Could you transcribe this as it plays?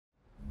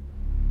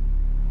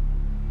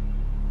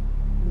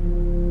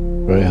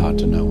very hard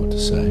to know what to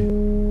say,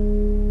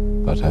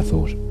 but I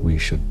thought we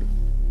should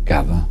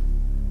gather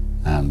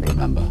and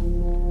remember.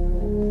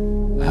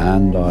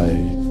 And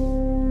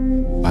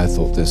I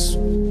thought this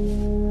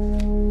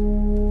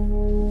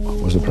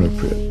was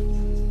appropriate.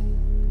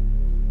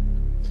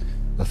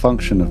 The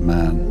function of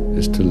man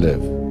is to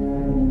live,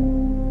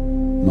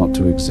 not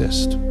to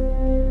exist.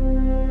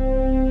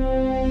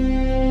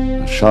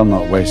 I shall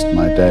not waste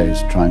my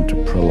days trying to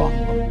prolong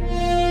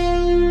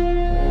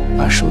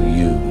them. I shall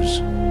use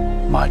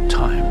my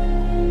time.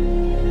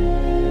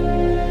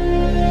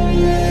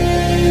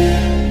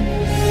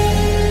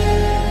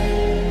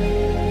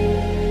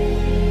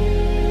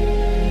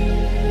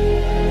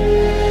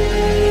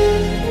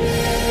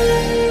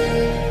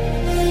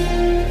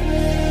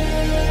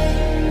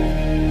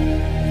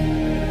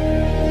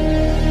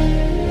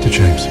 To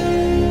James.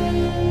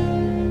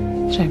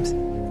 James.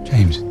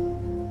 James.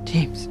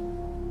 James.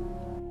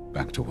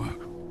 Back to work.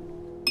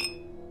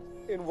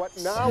 In what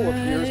now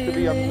appears to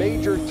be a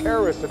major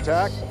terrorist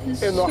attack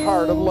in the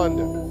heart of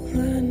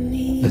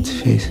London. Let's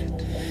face it.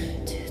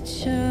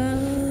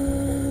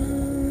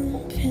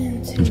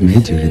 I've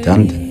made you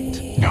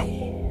redundant. No.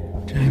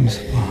 James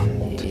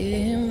Bond.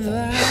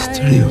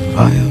 History of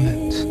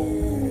violence.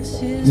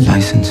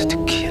 License to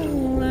kill.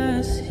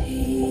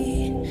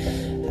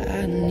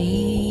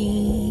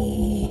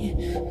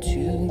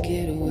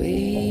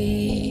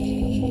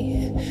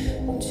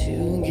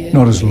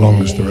 Not as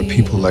long as there are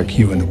people like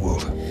you in the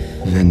world.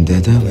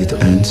 Vendetta with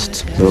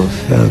Ernst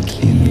Blofeld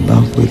in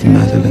love with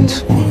Madeline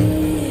Swan.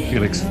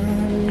 Felix.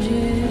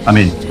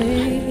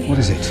 What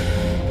is it?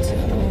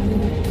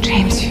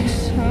 James, you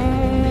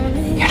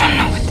don't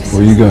know what this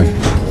Where are you going?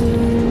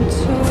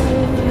 is.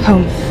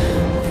 Home.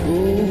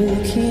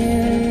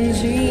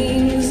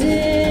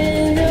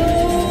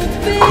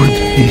 Could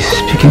be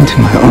speaking to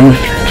my own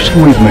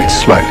reflection. We've made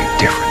slightly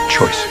different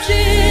choices.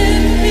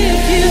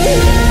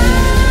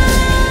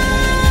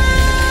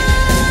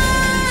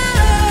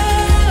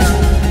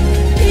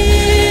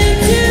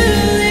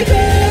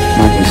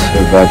 Mine will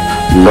survive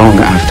long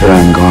after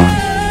I'm gone.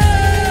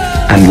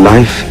 And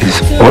life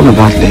is all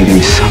about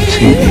leaving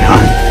something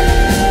behind.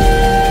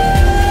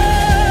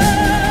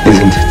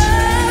 Isn't it?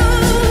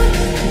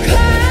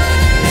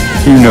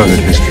 You know that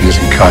history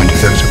isn't kind to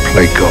those who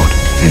play God.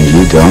 And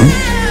you don't?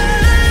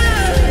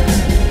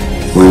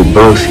 We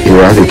both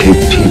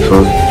eradicate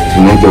people to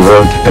make the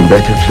world a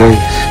better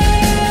place.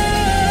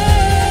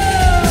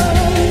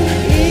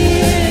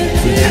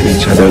 We tell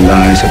each other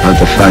lies about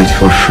the fight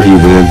for free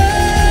will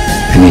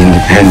and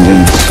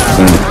independence.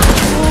 Well,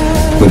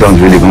 we don't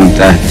really want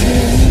that.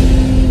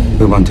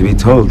 We want to be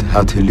told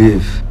how to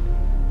live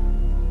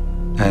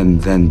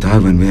and then die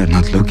when we are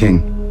not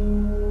looking.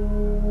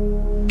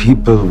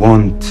 People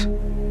want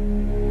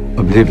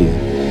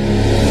oblivion.